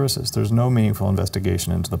pretrial services. There's no meaningful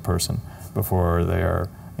investigation into the person before they are,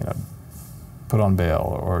 put on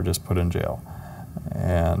bail or just put in jail.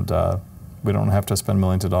 And we don't have to spend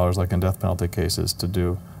millions of dollars like in death penalty cases to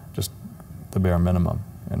do just the bare minimum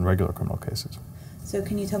in regular criminal cases. So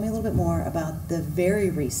can you tell me a little bit more about the very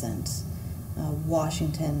recent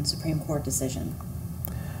Washington Supreme Court decision?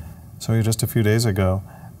 So just a few days ago,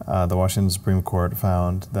 the Washington Supreme Court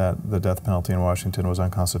found that the death penalty in Washington was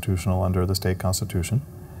unconstitutional under the state constitution.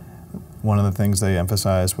 One of the things they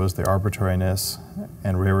emphasized was the arbitrariness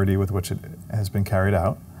and rarity with which it has been carried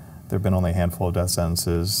out. There have been only a handful of death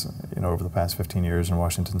sentences over the past 15 years in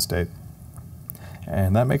Washington state.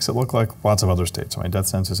 And that makes it look like lots of other states. Death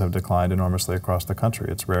sentences have declined enormously across the country.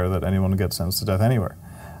 It's rare that anyone gets sentenced to death anywhere.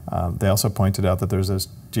 They also pointed out that there's this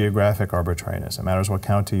geographic arbitrariness. It matters what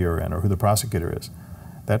county you're in or who the prosecutor is.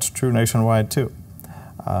 That's true nationwide too.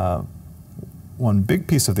 One big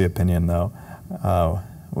piece of the opinion, though,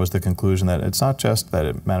 was the conclusion that it's not just that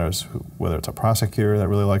it matters whether it's a prosecutor that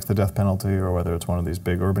really likes the death penalty or whether it's one of these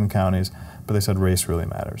big urban counties, but they said race really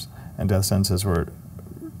matters. And death sentences were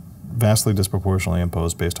vastly disproportionately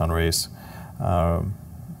imposed based on race.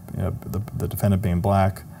 The defendant being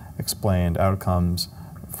black explained outcomes,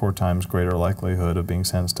 4 times greater likelihood of being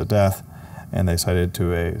sentenced to death, and they cited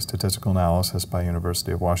to a statistical analysis by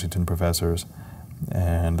University of Washington professors,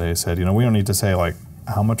 and they said, we don't need to say like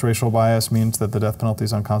how much racial bias means that the death penalty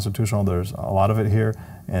is unconstitutional. There's a lot of it here,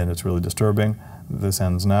 and it's really disturbing. This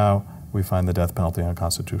ends now. We find the death penalty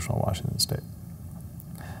unconstitutional in Washington State.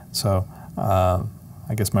 So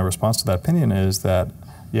I guess my response to that opinion is that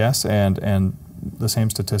yes, and the same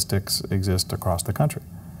statistics exist across the country.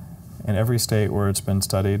 In every state where it's been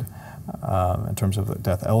studied, in terms of the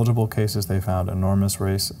death-eligible cases, they found enormous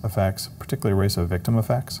race effects, particularly race of victim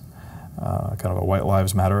effects, kind of a white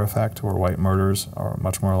lives matter effect, where white murders are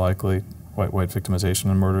much more likely, white victimization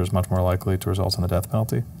and murder is much more likely to result in the death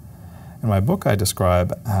penalty. In my book, I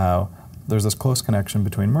describe how there's this close connection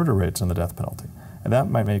between murder rates and the death penalty. And that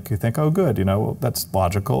might make you think, oh good, well, that's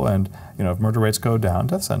logical, and if murder rates go down,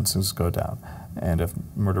 death sentences go down. And if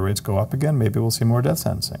murder rates go up again, maybe we'll see more death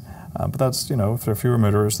sentencing. But that's, if there are fewer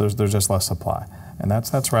murderers, there's just less supply. And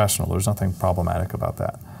that's rational. There's nothing problematic about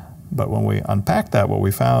that. But when we unpacked that, what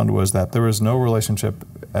we found was that there was no relationship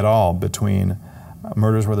at all between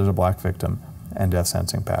murders where there's a black victim and death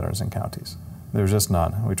sentencing patterns in counties. There's just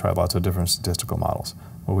none. We tried lots of different statistical models.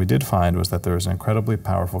 What we did find was that there was an incredibly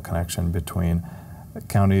powerful connection between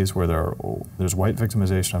counties where there's white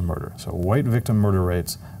victimization of murder. So white victim murder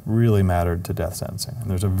rates really mattered to death sentencing, and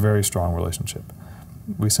there's a very strong relationship.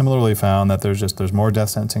 We similarly found that there's more death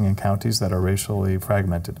sentencing in counties that are racially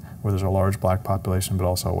fragmented, where there's a large black population but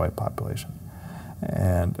also a white population.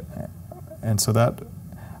 And so that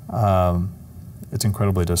it's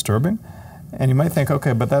incredibly disturbing. And you might think,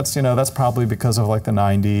 okay, but that's probably because of like the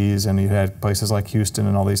 90s, and you had places like Houston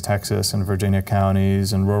and all these Texas and Virginia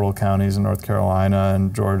counties and rural counties in North Carolina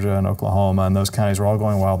and Georgia and Oklahoma, and those counties were all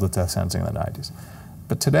going wild with death sentencing in the 90s.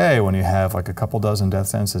 But today, when you have like a couple dozen death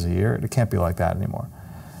sentences a year, it can't be like that anymore.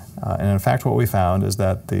 And in fact, what we found is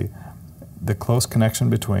that the close connection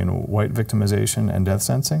between white victimization and death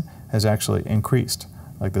sentencing has actually increased.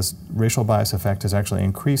 Like this racial bias effect has actually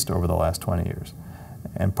increased over the last 20 years.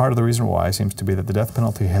 And part of the reason why seems to be that the death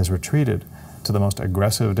penalty has retreated to the most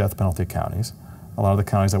aggressive death penalty counties. A lot of the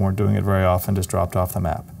counties that weren't doing it very often just dropped off the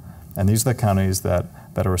map. And these are the counties that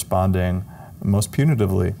are responding most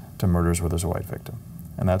punitively to murders where there's a white victim.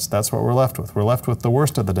 And that's what we're left with. We're left with the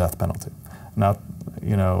worst of the death penalty, not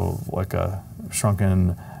like a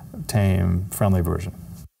shrunken, tame, friendly version.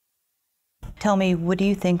 Tell me, what do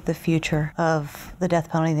you think the future of the death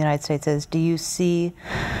penalty in the United States is? Do you see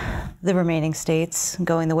the remaining states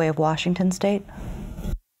going the way of Washington State?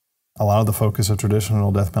 A lot of the focus of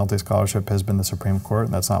traditional death penalty scholarship has been the Supreme Court,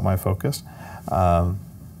 and that's not my focus. I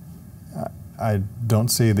don't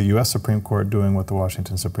see the U.S. Supreme Court doing what the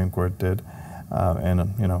Washington Supreme Court did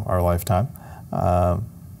in our lifetime. The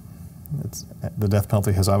death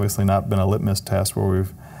penalty has obviously not been a litmus test where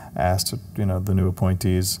we've asked the new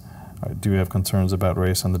appointees, do you have concerns about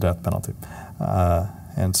race and the death penalty?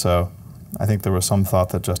 And so I think there was some thought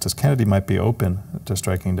that Justice Kennedy might be open to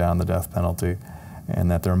striking down the death penalty, and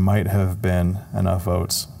that there might have been enough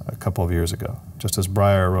votes a couple of years ago. Justice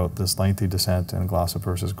Breyer wrote this lengthy dissent in Glossop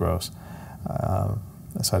versus Gross,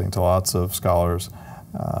 citing to lots of scholars,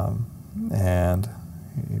 and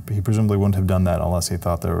he presumably wouldn't have done that unless he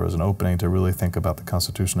thought there was an opening to really think about the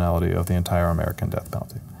constitutionality of the entire American death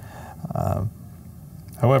penalty.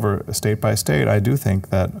 However, state by state, I do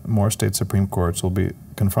think that more state Supreme Courts will be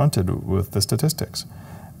confronted with the statistics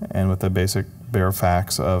and with the basic bare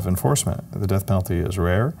facts of enforcement. The death penalty is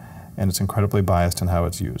rare, and it's incredibly biased in how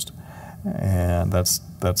it's used. And that's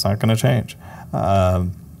not going to change.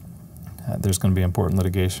 There's going to be important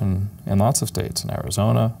litigation in lots of states, in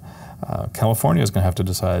Arizona. California is going to have to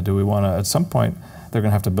decide, do we want to, at some point, they're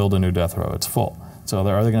going to have to build a new death row. It's full. So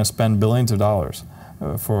are they going to spend billions of dollars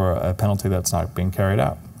for a penalty that's not being carried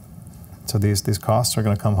out? So these costs are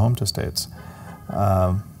going to come home to states. There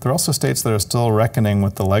are also states that are still reckoning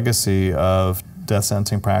with the legacy of death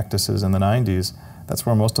sentencing practices in the 90s. That's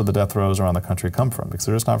where most of the death rows around the country come from, because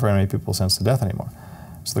there's not very many people sentenced to death anymore.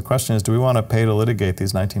 So the question is, do we want to pay to litigate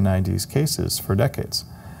these 1990s cases for decades?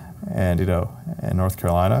 And in North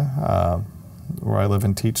Carolina, where I live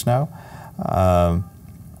and teach now,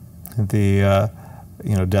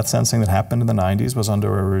 death sentencing that happened in the 90s was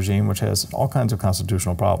under a regime which has all kinds of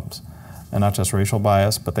constitutional problems. And not just racial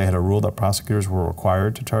bias, but they had a rule that prosecutors were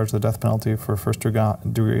required to charge the death penalty for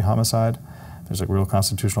first-degree homicide. There's a real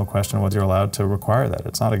constitutional question whether you're allowed to require that.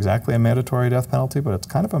 It's not exactly a mandatory death penalty, but it's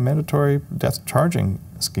kind of a mandatory death charging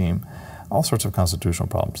scheme. All sorts of constitutional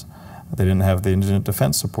problems. They didn't have the indigent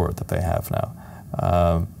defense support that they have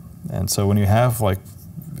now. And so when you have like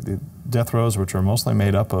the death rows, which are mostly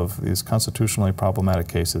made up of these constitutionally problematic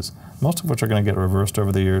cases, most of which are going to get reversed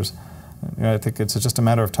over the years, I think it's just a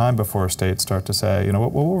matter of time before states start to say,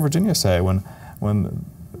 what will Virginia say when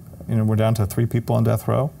we're down to 3 people on death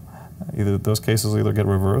row? Either those cases will either get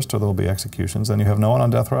reversed or there'll be executions, then you have no one on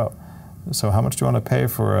death row. So how much do you want to pay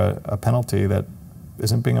for a penalty that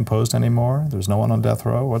isn't being imposed anymore? There's no one on death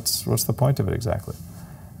row. What's the point of it exactly?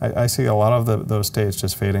 I see a lot of those states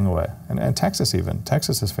just fading away, and Texas even.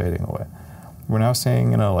 Texas is fading away. We're now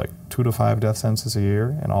seeing like 2 to 5 death sentences a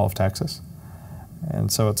year in all of Texas,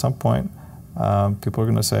 and so at some point, people are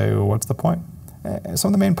going to say, well, what's the point? Some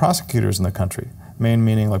of the main prosecutors in the country, main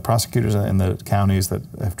meaning like prosecutors in the counties that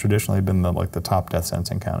have traditionally been the top death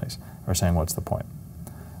sentencing counties, are saying, what's the point?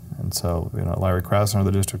 And so, Larry Krasner,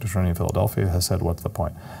 the district attorney in Philadelphia, has said, what's the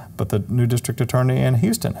point? But the new district attorney in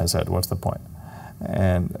Houston has said, what's the point?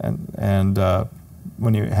 And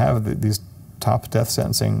when you have these top death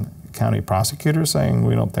sentencing county prosecutors saying,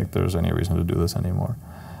 we don't think there's any reason to do this anymore,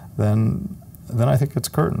 then I think it's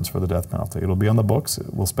curtains for the death penalty. It'll be on the books.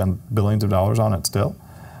 We'll spend billions of dollars on it still.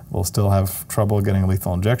 We'll still have trouble getting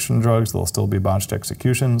lethal injection drugs. There'll still be botched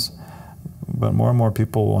executions. But more and more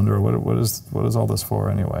people wonder, what is all this for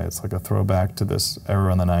anyway? It's like a throwback to this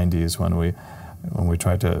era in the 90s when we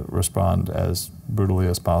tried to respond as brutally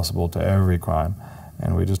as possible to every crime,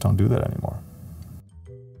 and we just don't do that anymore.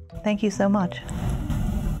 Thank you so much.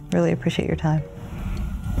 Really appreciate your time.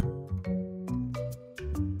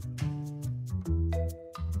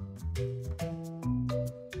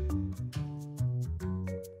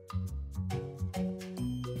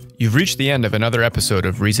 You've reached the end of another episode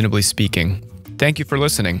of Reasonably Speaking. Thank you for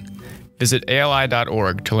listening. Visit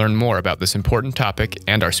ali.org to learn more about this important topic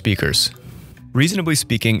and our speakers. Reasonably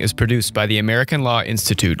Speaking is produced by the American Law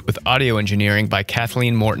Institute with audio engineering by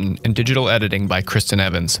Kathleen Morton and digital editing by Kristen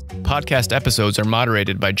Evans. Podcast episodes are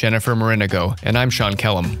moderated by Jennifer Marinigo, and I'm Sean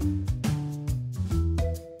Kellum.